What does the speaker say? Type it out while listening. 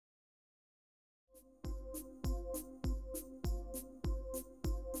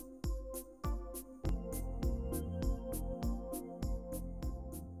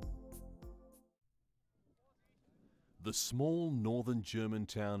The small northern German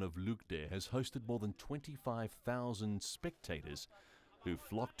town of Lugde has hosted more than 25,000 spectators who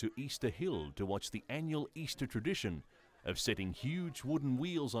flocked to Easter Hill to watch the annual Easter tradition of setting huge wooden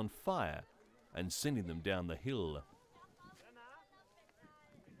wheels on fire and sending them down the hill.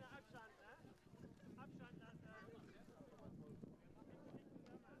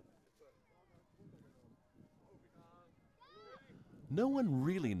 No one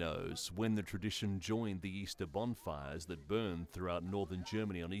really knows when the tradition joined the Easter bonfires that burn throughout northern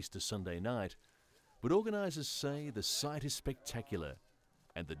Germany on Easter Sunday night, but organisers say the sight is spectacular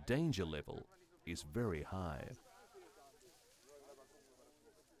and the danger level is very high.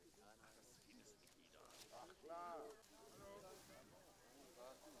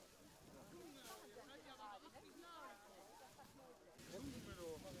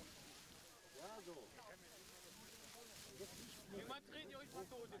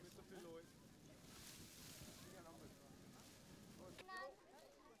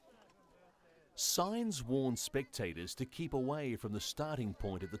 Signs warn spectators to keep away from the starting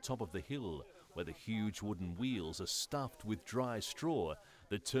point at the top of the hill, where the huge wooden wheels are stuffed with dry straw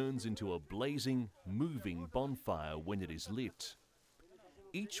that turns into a blazing, moving bonfire when it is lit.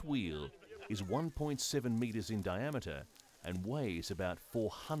 Each wheel is 1.7 meters in diameter and weighs about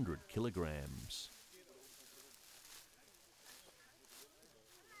 400 kilograms.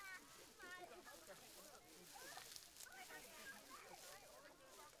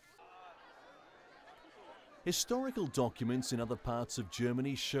 Historical documents in other parts of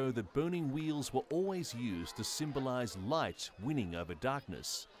Germany show that burning wheels were always used to symbolize light winning over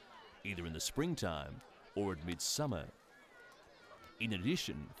darkness, either in the springtime or at midsummer. In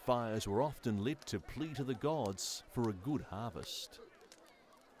addition, fires were often lit to plead to the gods for a good harvest.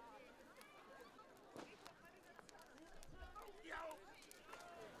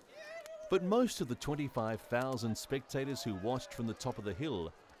 But most of the 25,000 spectators who watched from the top of the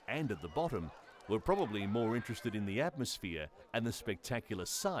hill and at the bottom were probably more interested in the atmosphere and the spectacular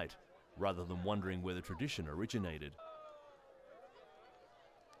sight rather than wondering where the tradition originated.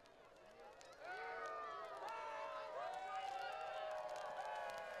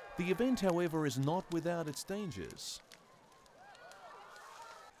 The event, however, is not without its dangers.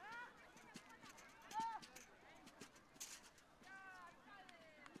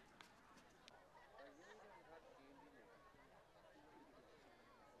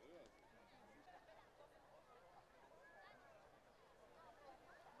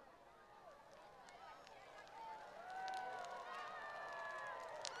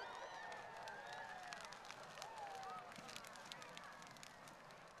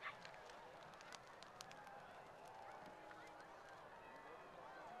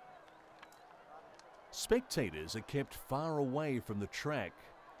 Spectators are kept far away from the track,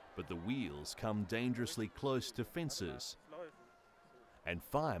 but the wheels come dangerously close to fences. And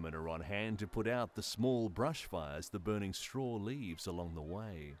firemen are on hand to put out the small brush fires the burning straw leaves along the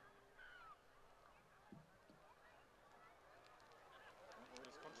way.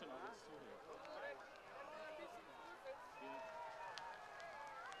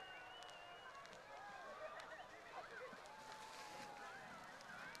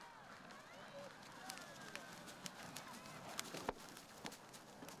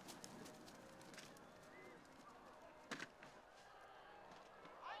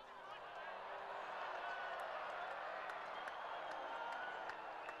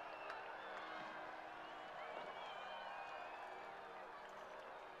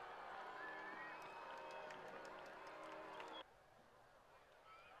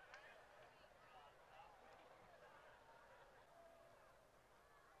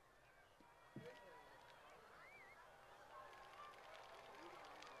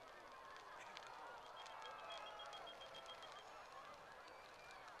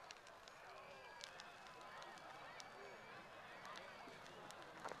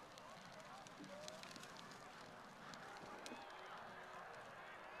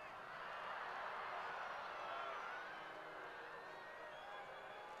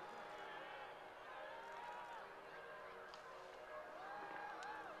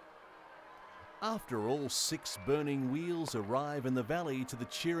 After all 6 burning wheels arrive in the valley to the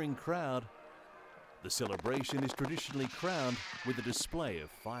cheering crowd, the celebration is traditionally crowned with a display of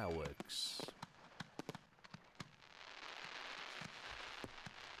fireworks.